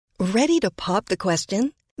Ready to pop the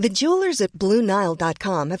question? The jewelers at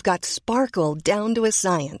BlueNile.com have got sparkle down to a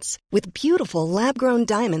science with beautiful lab-grown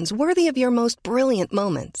diamonds worthy of your most brilliant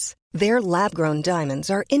moments. Their lab-grown diamonds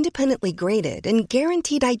are independently graded and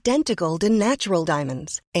guaranteed identical to natural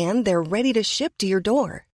diamonds, and they're ready to ship to your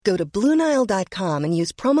door. Go to BlueNile.com and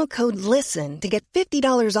use promo code LISTEN to get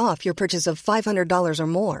 $50 off your purchase of $500 or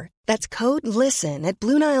more. That's code LISTEN at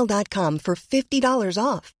BlueNile.com for $50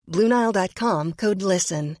 off. BlueNile.com, code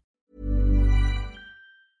LISTEN.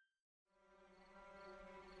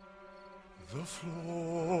 The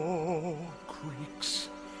floor creaks,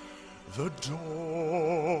 the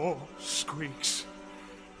door squeaks.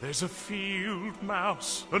 There's a field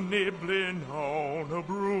mouse a-nibbling on a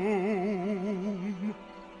broom.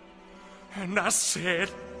 And I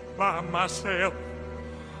sit by myself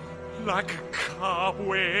like a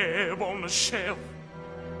cobweb on the shelf,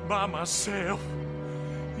 by myself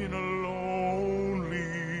in a lonely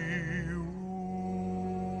room.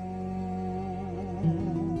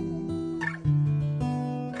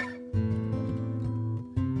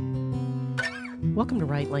 Welcome to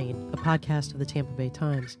Write Lane, a podcast of the Tampa Bay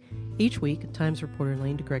Times. Each week, Times reporter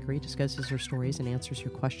Lane DeGregory discusses her stories and answers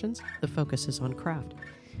your questions. The focus is on craft.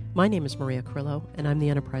 My name is Maria Carrillo, and I'm the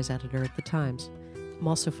enterprise editor at the Times. I'm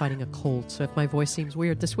also fighting a cold, so if my voice seems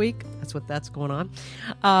weird this week, that's going on.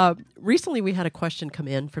 Recently, we had a question come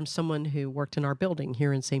in from someone who worked in our building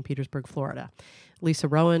here in St. Petersburg, Florida. Lisa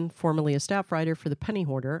Rowan, formerly a staff writer for The Penny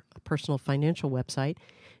Hoarder, a personal financial website,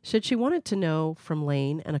 said she wanted to know from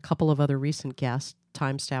Lane and a couple of other recent guests,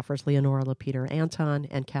 Times staffers Leonora Lapeter Anton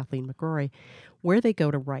and Kathleen McGrory, where they go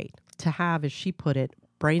to write, to have, as she put it,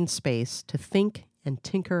 brain space to think and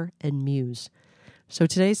tinker and muse. So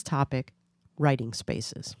today's topic, writing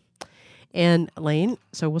spaces. And Lane,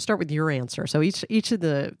 so we'll start with your answer. So each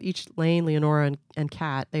Lane, Leonora, and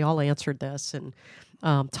Kat, they all answered this and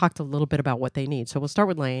talked a little bit about what they need. So we'll start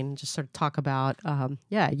with Lane and just sort of talk about,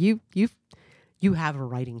 you have a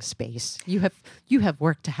writing space. You have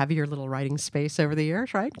worked to have your little writing space over the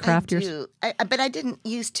years, right? Craft yours. But I didn't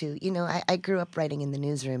used to. You know, I grew up writing in the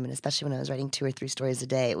newsroom, and especially when I was writing 2 or 3 stories a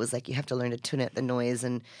day, it was like you have to learn to tune out the noise,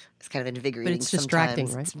 and it's kind of invigorating. But it's distracting,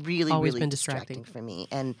 sometimes. right? It's really, Always really been distracting for me.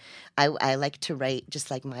 And I like to write just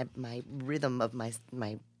like my rhythm of my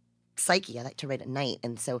psyche. I like to write at night,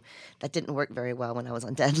 and so that didn't work very well when I was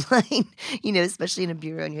on deadline, you know, especially in a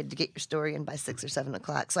bureau, and you had to get your story in by 6 or 7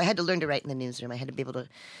 o'clock. So I had to learn to write in the newsroom. I had to be able to,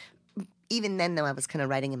 even then, though, I was kind of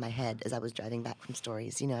writing in my head as I was driving back from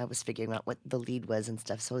stories. You know, I was figuring out what the lead was and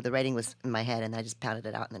stuff. So the writing was in my head, and I just pounded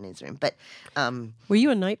it out in the newsroom. But were you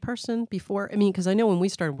a night person before? I mean, because I know when we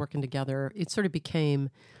started working together, it sort of became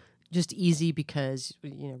just easy because,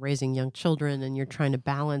 you know, raising young children and you're trying to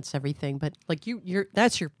balance everything. But like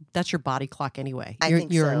that's your body clock anyway.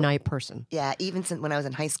 You're so. A night person. Yeah, even since when I was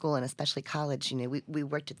in high school and especially college, you know, we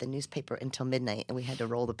worked at the newspaper until midnight, and we had to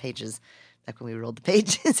roll the pages. Like when we rolled the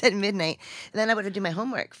pages at midnight, and then I would do my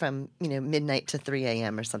homework from, you know, midnight to 3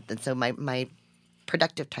 a.m. or something. So my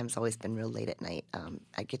productive time's always been real late at night.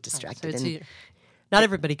 I get distracted. So not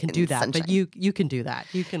everybody can do that, sunshine. but you can do that.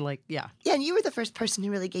 You can Yeah, and you were the first person who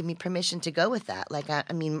really gave me permission to go with that. Like, I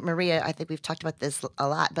mean, Maria, I think we've talked about this a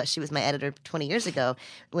lot, but she was my editor 20 years ago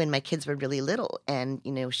when my kids were really little. And,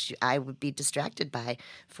 you know, I would be distracted by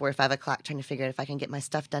 4 or 5 o'clock trying to figure out if I can get my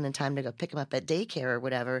stuff done in time to go pick them up at daycare or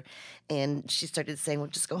whatever. And she started saying, well,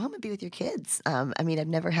 just go home and be with your kids. I mean, I've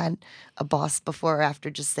never had a boss before or after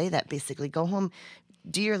just say that, basically. Go home,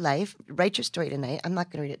 do your life, write your story tonight. I'm not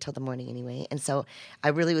going to read it till the morning anyway. And so I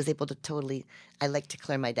really was able to I like to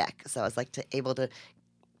clear my deck. So I was able to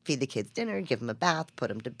feed the kids dinner, give them a bath, put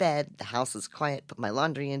them to bed. The house is quiet, put my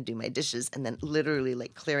laundry in, do my dishes, and then literally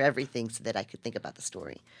clear everything so that I could think about the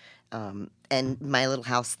story. And my little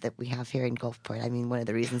house that we have here in Gulfport, I mean, one of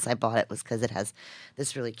the reasons I bought it was because it has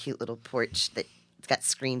this really cute little porch that got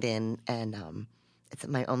screened in, and it's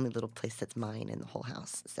my only little place that's mine in the whole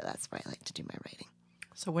house. So that's where I like to do my writing.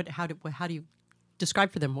 So how do you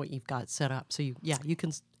describe for them what you've got set up? So you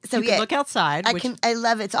can look outside. I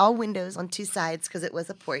love it. It's all windows on 2 sides because it was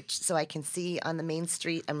a porch, so I can see on the main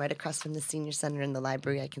street. I'm right across from the senior center and the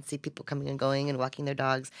library. I can see people coming and going and walking their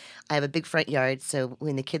dogs. I have a big front yard, so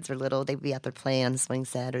when the kids were little, they'd be out there playing on the swing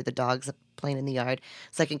set, or the dogs playing in the yard.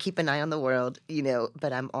 So I can keep an eye on the world, you know.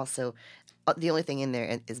 But I'm also the only thing in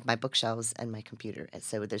there is my bookshelves and my computer,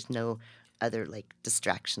 so there's no other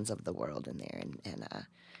distractions of the world in there, and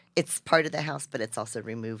it's part of the house, but it's also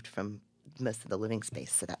removed from most of the living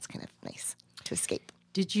space, so that's kind of nice to escape.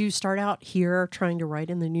 Did you start out here trying to write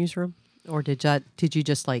in the newsroom, or did you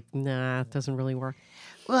just nah, it doesn't really work?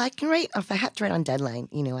 Well, I can write, if I have to write on deadline,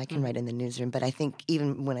 I can write in the newsroom. But I think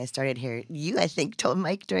even when I started here, I think, told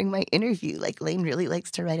Mike during my interview, like, Lane really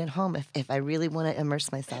likes to write at home. If I really want to immerse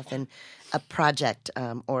myself in a project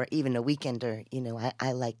or even a weekender,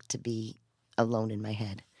 I like to be alone in my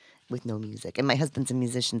head with no music. And my husband's a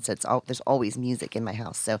musician, so there's always music in my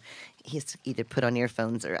house. So he has to either put on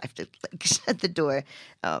earphones or I have to shut the door.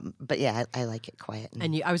 But yeah, I like it quiet.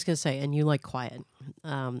 And I was going to say, and you like quiet.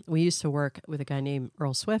 We used to work with a guy named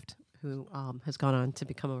Earl Swift, who has gone on to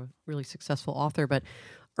become a really successful author. But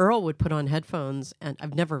Earl would put on headphones, and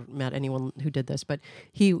I've never met anyone who did this, but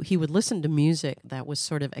he would listen to music that was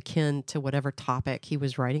sort of akin to whatever topic he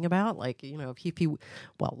was writing about. Like,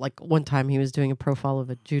 like one time he was doing a profile of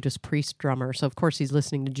a Judas Priest drummer, so of course he's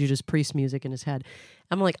listening to Judas Priest music in his head.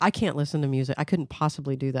 I'm like, I can't listen to music. I couldn't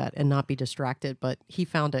possibly do that and not be distracted, but he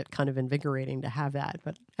found it kind of invigorating to have that.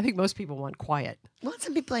 But I think most people want quiet. Well,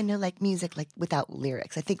 some people I know like music like without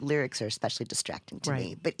lyrics. I think lyrics are especially distracting to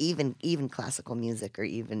me. But even classical music or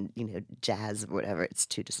even jazz or whatever, it's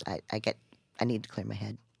too I need to clear my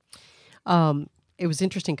head. It was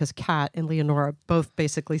interesting because Kat and Leonora both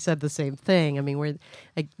basically said the same thing. I mean,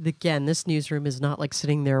 again, this newsroom is not like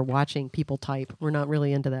sitting there watching people type. We're not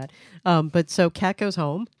really into that. But so Kat goes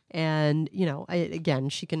home, and again,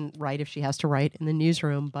 she can write if she has to write in the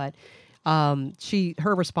newsroom. But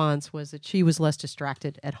her response was that she was less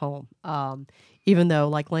distracted at home, even though,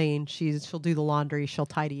 like Lane, she'll do the laundry, she'll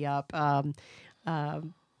tidy up,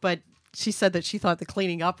 but she said that she thought the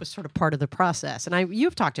cleaning up was sort of part of the process. And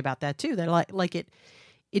you've talked about that too, that like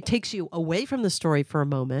it takes you away from the story for a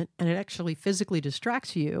moment, and it actually physically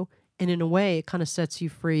distracts you. And in a way, it kind of sets you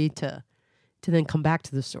free to then come back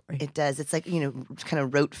to the story. It does. It's like, kind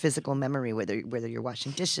of rote physical memory, whether you're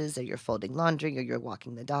washing dishes or you're folding laundry or you're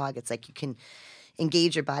walking the dog. It's like you can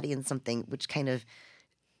engage your body in something which kind of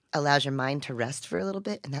allows your mind to rest for a little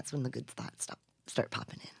bit. And that's when the good thoughts start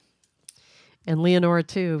popping in. And Leonora,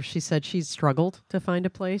 too, she said she's struggled to find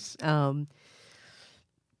a place. And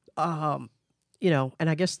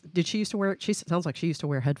I guess, did she used to wear, sounds like she used to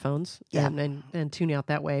wear headphones and tune out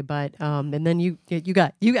that way. But, and then you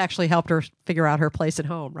actually helped her figure out her place at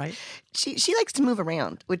home, right? She likes to move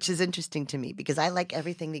around, which is interesting to me because I like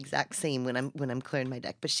everything the exact same when I'm clearing my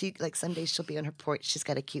deck. But some days she'll be on her porch. She's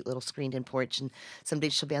got a cute little screened-in porch, and some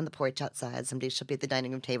days she'll be on the porch outside. Some days she'll be at the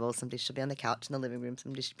dining room table. Some days she'll be on the couch in the living room.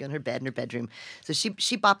 Some days she'll be on her bed in her bedroom. So she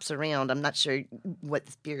bops around. I'm not sure what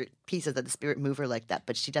pieces of the spirit move her like that,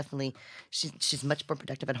 but she definitely she's much more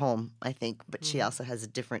productive at home, I think. But she also has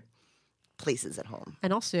different places at home.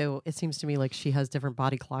 And also, it seems to me like she has different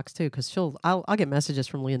body clocks too, because I'll get messages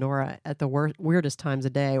from Leonora at the weirdest times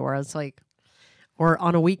of day where it's like, or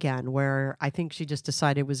on a weekend where I think she just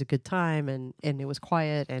decided it was a good time and it was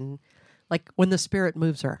quiet, and like when the spirit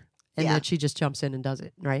moves her, and then she just jumps in and does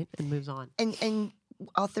it, right? And moves on. And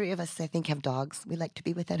all three of us, I think, have dogs we like to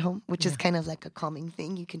be with at home, which is kind of like a calming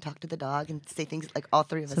thing. You can talk to the dog and say things like all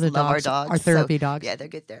three of us love our dogs. Our therapy dogs. Yeah, they're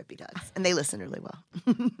good therapy dogs. And they listen really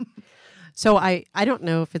well. So I don't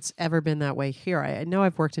know if it's ever been that way here. I know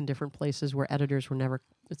I've worked in different places where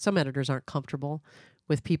some editors aren't comfortable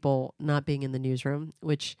with people not being in the newsroom,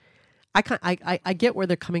 which I get where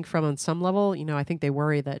they're coming from on some level. I think they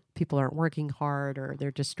worry that people aren't working hard or they're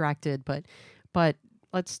distracted, but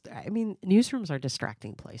newsrooms are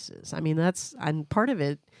distracting places. And part of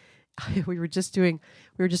it, we were just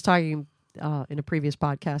talking in a previous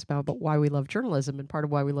podcast about why we love journalism, and part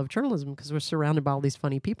of why we love journalism because we're surrounded by all these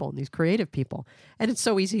funny people and these creative people, and it's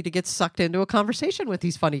so easy to get sucked into a conversation with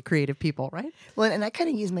these funny creative people, right? Well, and I kind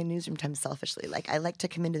of use my newsroom time selfishly. Like, I like to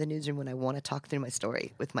come into the newsroom when I want to talk through my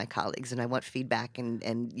story with my colleagues, and I want feedback, and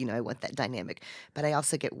I want that dynamic. But I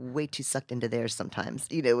also get way too sucked into theirs sometimes.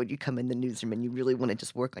 When you come in the newsroom and you really want to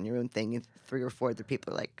just work on your own thing, and 3 or 4 other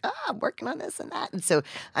people are like, I'm working on this and that, and so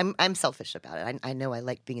I'm selfish about it. I know I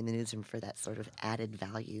like being in the newsroom for that sort of added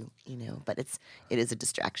value, but it is a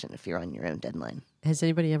distraction if you're on your own deadline. Has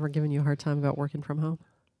anybody ever given you a hard time about working from home?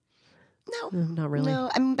 No, not really.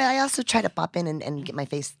 No, but I also try to pop in and get my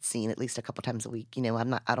face seen at least a couple times a week. I don't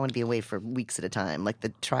want to be away for weeks at a time. Like the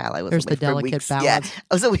trial, I was There's away the for delicate weeks. balance. Yeah,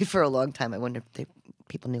 I was away for a long time. I wonder if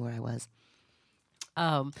people knew where I was.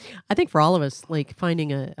 I think for all of us, like finding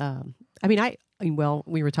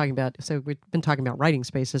we were talking about, so we've been talking about writing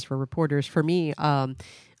spaces for reporters. For me,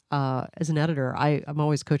 as an editor, I'm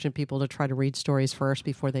always coaching people to try to read stories first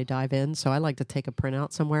before they dive in. So I like to take a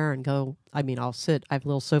printout somewhere and go. I have a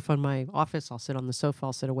little sofa in my office. I'll sit on the sofa.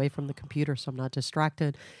 I'll sit away from the computer so I'm not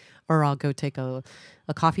distracted. Or I'll go take a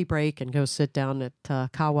coffee break and go sit down at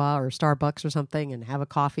Kawa or Starbucks or something and have a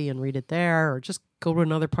coffee and read it there. Or just go to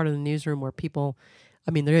another part of the newsroom where people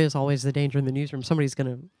I mean, there is always the danger in the newsroom. Somebody's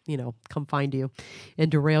going to, come find you and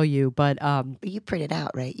derail you. But But you print it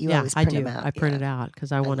out, right? You yeah, always I print do. them out. I print it out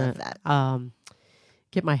because I want love that. to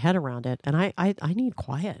get my head around it. And I need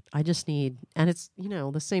quiet. I just need, and it's,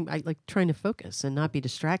 the same. I like trying to focus and not be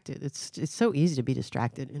distracted. It's so easy to be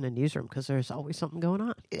distracted in a newsroom because there's always something going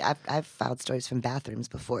on. I've filed stories from bathrooms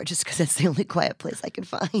before just because it's the only quiet place I can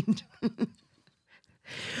find.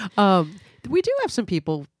 We do have some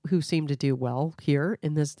people who seem to do well here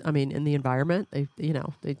in this. I mean, in the environment, they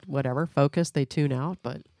whatever focus, they tune out.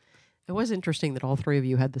 But it was interesting that all three of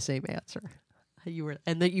you had the same answer.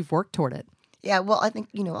 And that you've worked toward it. Yeah, well, I think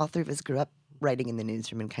all three of us grew up writing in the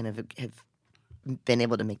newsroom and kind of have been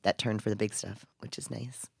able to make that turn for the big stuff, which is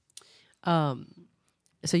nice.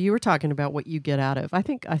 So you were talking about what you get out of. I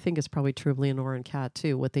think it's probably true of Leonora and Kat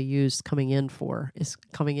too. What they use coming in for is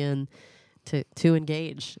coming in to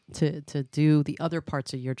engage, to do the other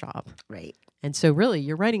parts of your job. Right. And so really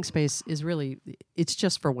your writing space is it's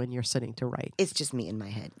just for when you're sitting to write. It's just me in my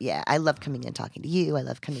head. Yeah. I love coming in and talking to you. I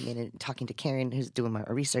love coming in and talking to Karen, who's doing my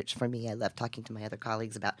research for me. I love talking to my other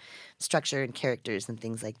colleagues about structure and characters and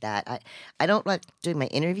things like that. I don't like doing my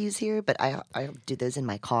interviews here, but I do those in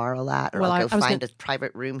my car a lot, or I'll go find a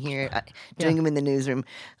private room here. Doing them in the newsroom.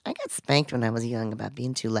 I got spanked when I was young about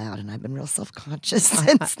being too loud, and I've been real self-conscious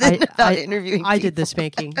since then about interviewing I people. did the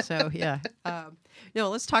spanking, so yeah. No,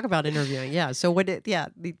 let's talk about interviewing. Yeah. So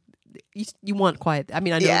you want quiet. I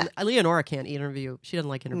mean, I know Leonora can't interview. She doesn't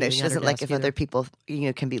like interviewing. No, she doesn't like if either. other people,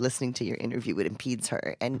 can be listening to your interview. It impedes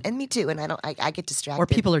her, and me too. And I get distracted. Or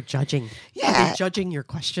people are judging. Yeah. Are they judging your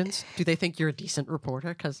questions? Do they think you're a decent reporter?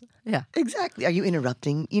 Because exactly. Are you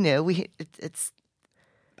interrupting?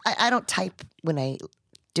 I don't type when I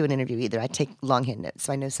do an interview either. I take longhand notes.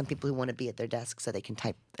 So I know some people who want to be at their desk so they can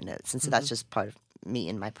type the notes, and so that's just part of me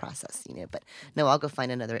in my process, But no, I'll go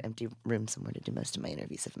find another empty room somewhere to do most of my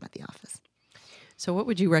interviews if I'm at the office. So what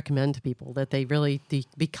would you recommend to people that they really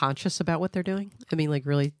be conscious about what they're doing? I mean, like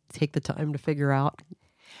really take the time to figure out.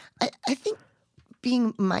 I think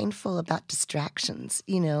being mindful about distractions,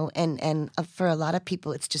 and for a lot of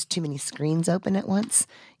people, it's just too many screens open at once.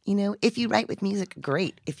 If you write with music,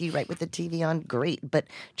 great. If you write with the TV on, great. But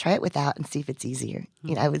try it without and see if it's easier.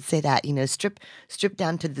 I would say that, strip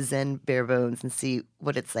down to the Zen bare bones and see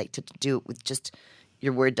what it's like to do it with just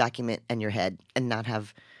your Word document and your head and not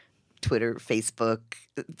have Twitter, Facebook,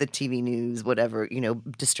 the TV news, whatever,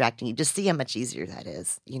 distracting you. Just see how much easier that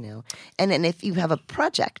is, And then if you have a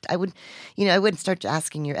project, I wouldn't start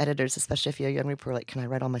asking your editors, especially if you're a young reporter, like, can I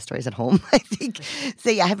write all my stories at home? I think,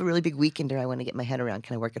 say, I have a really big weekend or I want to get my head around,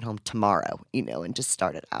 can I work at home tomorrow, and just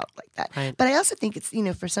start it out like that. Right. But I also think it's,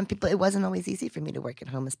 for some people, it wasn't always easy for me to work at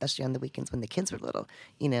home, especially on the weekends when the kids were little.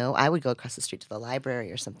 I would go across the street to the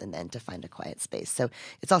library or something then to find a quiet space. So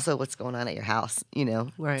it's also what's going on at your house,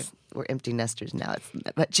 Right. We're empty nesters now. It's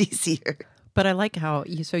much easier. But I like how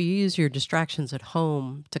you use your distractions at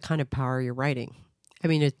home to kind of power your writing. I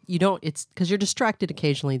mean, it's because you're distracted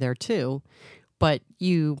occasionally there too, but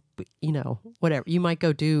whatever. You might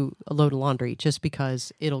go do a load of laundry just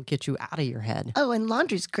because it'll get you out of your head. Oh, and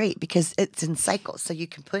laundry's great because it's in cycles. So you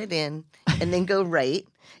can put it in and then go write.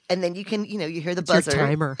 And then you can, you hear the buzzer. Your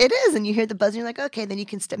timer. It is. And you hear the buzzer. And you're like, okay, then you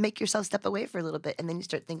can make yourself step away for a little bit. And then you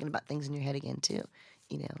start thinking about things in your head again too.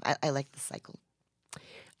 I like the cycle.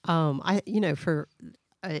 For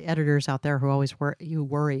editors out there who always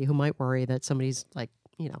who might worry that somebody's like,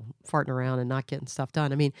 farting around and not getting stuff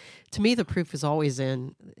done. I mean, to me, the proof is always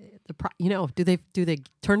in do they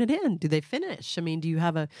turn it in? Do they finish? I mean, do you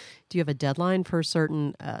have a deadline for a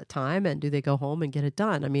certain time, and do they go home and get it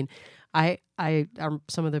done? I mean, I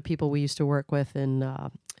some of the people we used to work with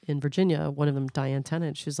in Virginia, one of them, Diane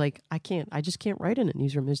Tennant, she's like, I just can't write in a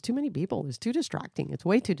newsroom. There's too many people. It's too distracting. It's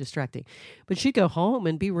way too distracting. But she'd go home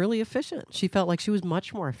and be really efficient. She felt like she was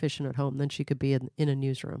much more efficient at home than she could be in a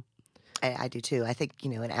newsroom. I do too. I think,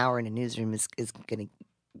 an hour in a newsroom is going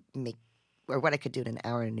to make, or what I could do in an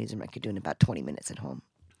hour in a newsroom, I could do in about 20 minutes at home,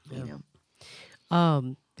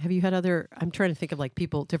 Have you had I'm trying to think of like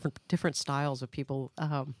people, different styles of people.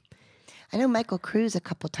 I know Michael Cruz a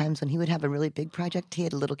couple times when he would have a really big project. He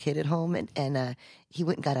had a little kid at home, and he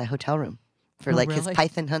went and got a hotel room for his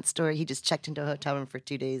Python hunt story. He just checked into a hotel room for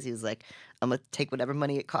 2 days. He was like, I'm going to take whatever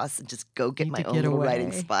money it costs and just go get my own little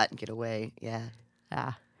writing spot and get away. Yeah.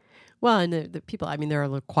 Well, and the people, I mean, there are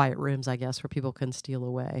little quiet rooms, I guess, where people can steal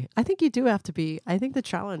away. I think you do have to be, I think the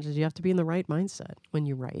challenge is you have to be in the right mindset when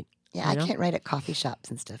you write. Yeah, you know? I can't write at coffee shops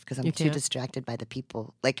and stuff because I'm You too can't? distracted by the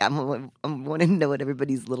people. Like I'm wanting to know what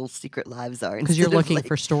everybody's little secret lives are. Because you're instead of, looking like,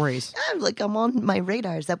 for stories. I'm on my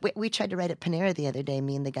radars. That we tried to write at Panera the other day,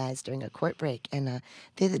 me and the guys during a court break, and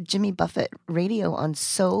they had the Jimmy Buffett radio on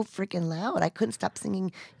so freaking loud I couldn't stop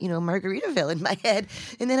singing, Margaritaville in my head.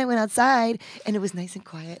 And then I went outside, and it was nice and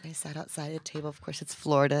quiet. And I sat outside at a table. Of course, it's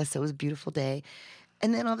Florida, so it was a beautiful day.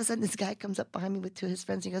 And then all of a sudden, this guy comes up behind me with two of his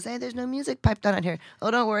friends. He goes, "Hey, there's no music piped on out here. Oh,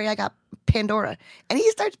 don't worry, I got Pandora." And he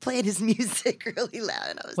starts playing his music really loud.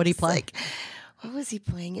 And I was What'd he just play? like, what was he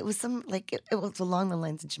playing? It was some, like, it was along the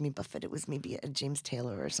lines of Jimmy Buffett. It was maybe a James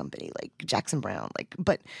Taylor or somebody, like Jackson Brown.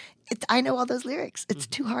 But I know all those lyrics. It's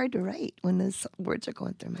too hard to write when those words are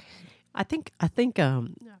going through my head. I think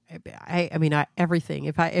everything.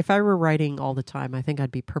 If I were writing all the time, I think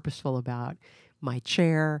I'd be purposeful about my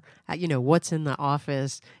chair, what's in the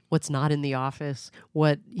office, what's not in the office,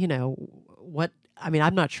 I'm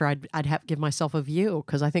not sure I'd have give myself a view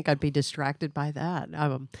because I think I'd be distracted by that.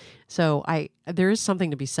 So there is something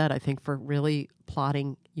to be said, I think, for really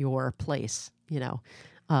plotting your place,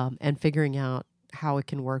 and figuring out how it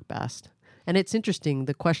can work best. And it's interesting.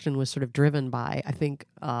 The question was sort of driven by, I think,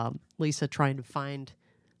 Lisa trying to find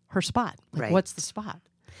her spot. Like, Right. What's the spot?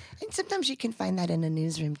 And sometimes you can find that in a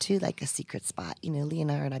newsroom too, like a secret spot.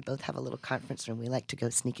 Leonard and I both have a little conference room we like to go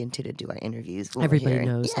sneak into to do our interviews. when we're Everybody here.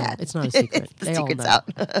 knows Yeah. that. It's not a secret. The They all secret's know.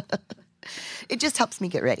 out. It just helps me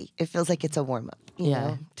get ready. It feels like it's a warm up.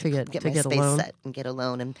 Yeah, to get my space alone. set and get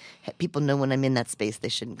alone, and people know when I'm in that space they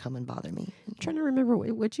shouldn't come and bother me. I'm trying to remember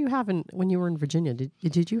what you have when you were in Virginia.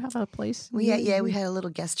 Did you have a place? We had a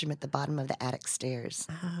little guest room at the bottom of the attic stairs.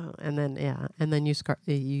 Oh, and then you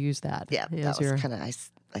use that. Yeah, as that your- was kind of I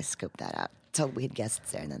scoped that out. So we had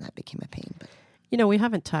guests there, and then that became a pain. But We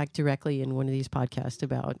haven't talked directly in one of these podcasts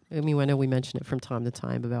about, I know we mention it from time to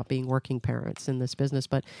time about being working parents in this business,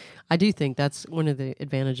 but I do think that's one of the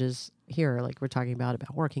advantages here, like we're talking about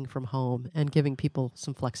working from home and giving people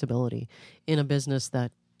some flexibility in a business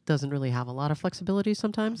that doesn't really have a lot of flexibility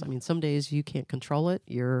sometimes. Some days you can't control it.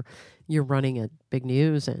 You're running at big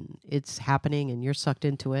news and it's happening and you're sucked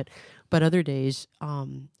into it. But other days,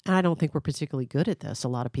 and I don't think we're particularly good at this, a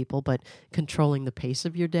lot of people, but controlling the pace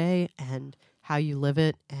of your day and how you live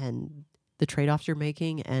it and the trade-offs you're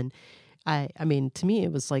making. And to me,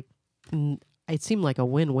 it was like, it seemed like a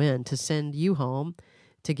win-win to send you home,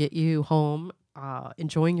 to get you home,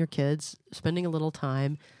 enjoying your kids, spending a little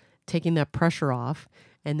time, taking that pressure off,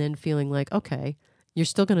 and then feeling like, okay, you're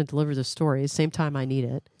still going to deliver the story, same time I need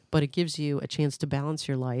it, but it gives you a chance to balance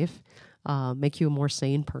your life, make you a more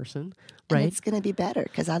sane person, right? And it's going to be better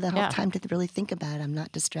because I'll have Yeah. time to really think about it. I'm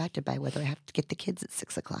not distracted by whether I have to get the kids at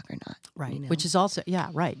 6 o'clock or not. Right. Which is also,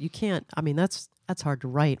 right. You can't, that's hard to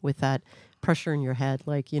write with that pressure in your head.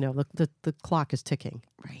 Like, the clock is ticking.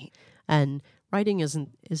 Right. And writing is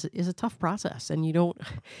a tough process. And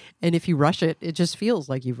and if you rush it, it just feels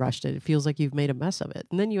like you've rushed it. It feels like you've made a mess of it.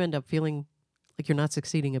 And then you end up feeling like you're not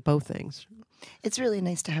succeeding at both things. It's really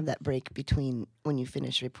nice to have that break between when you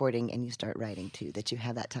finish reporting and you start writing too, that you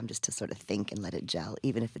have that time just to sort of think and let it gel,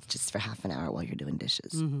 even if it's just for half an hour while you're doing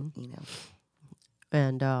dishes,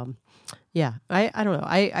 And I don't know.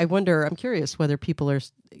 I wonder, I'm curious whether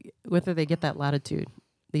whether they get that latitude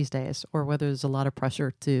these days or whether there's a lot of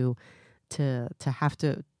pressure to have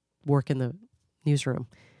to work in the newsroom.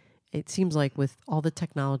 It seems like with all the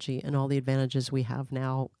technology and all the advantages we have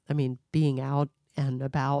now, being out and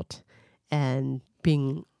about and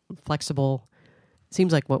being flexible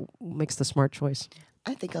seems like what makes the smart choice.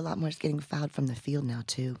 I think a lot more is getting filed from the field now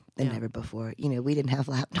too than Yeah. ever before. We didn't have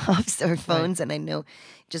laptops or phones, and I know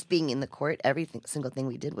just being in the court, single thing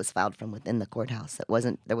we did was filed from within the courthouse.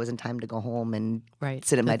 There wasn't time to go home and Right.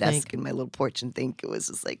 sit at my To desk think. in my little porch and think. It was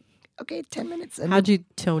just like, okay, 10 minutes. And How'd you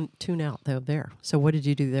tune out though there? So what did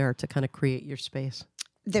you do there to kind of create your space?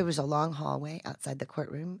 there was a long hallway outside the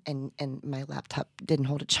courtroom, and my laptop didn't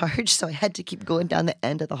hold a charge, so I had to keep going down the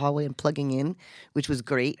end of the hallway and plugging in, which was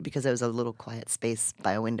great because there was a little quiet space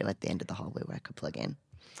by a window at the end of the hallway where I could plug in.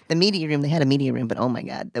 The media room, they had a media room, but oh my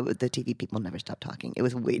God, the TV people never stopped talking. It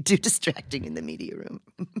was way too distracting in the media room.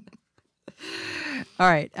 All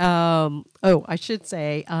right. I should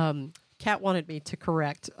say, Kat wanted me to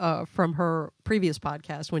correct from her previous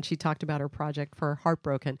podcast when she talked about her project for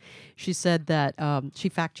Heartbroken. She said that she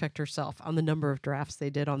fact-checked herself on the number of drafts they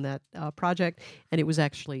did on that project, and it was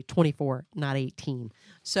actually 24, not 18.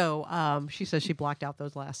 So she says she blocked out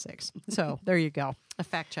those last 6. So there you go. A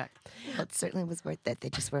fact check. Well, it certainly was worth it. They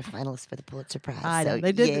just were finalists for the Pulitzer Prize. I know. So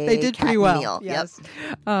They did. yay, They did Kat pretty and well. Neil. Yes.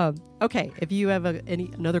 Yep. Okay. If you have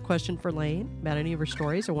another question for Lane about any of her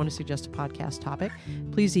stories or want to suggest a podcast topic,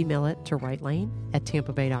 please email it to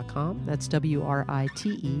writelane@tampabay.com. That's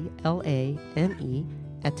WRITELANE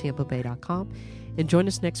 @tampabay.com. And join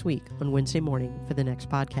us next week on Wednesday morning for the next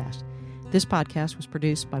podcast. This podcast was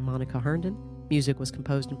produced by Monica Herndon. Music was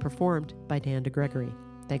composed and performed by Dan DeGregory.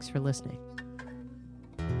 Thanks for listening.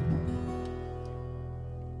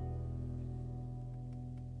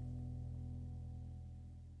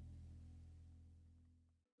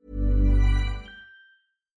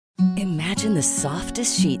 Imagine the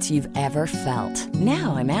softest sheets you've ever felt.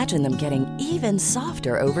 Now imagine them getting even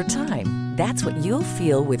softer over time. That's what you'll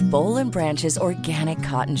feel with Boll & Branch's organic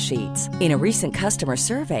cotton sheets. In a recent customer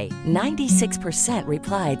survey, 96%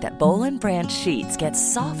 replied that Boll & Branch sheets get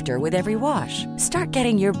softer with every wash. Start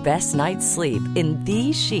getting your best night's sleep in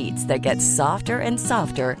these sheets that get softer and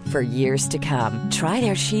softer for years to come. Try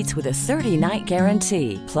their sheets with a 30-night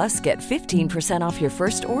guarantee. Plus, get 15% off your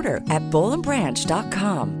first order at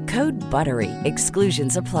bollandbranch.com. Code BUTTERY.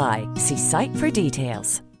 Exclusions apply. See site for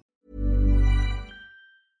details.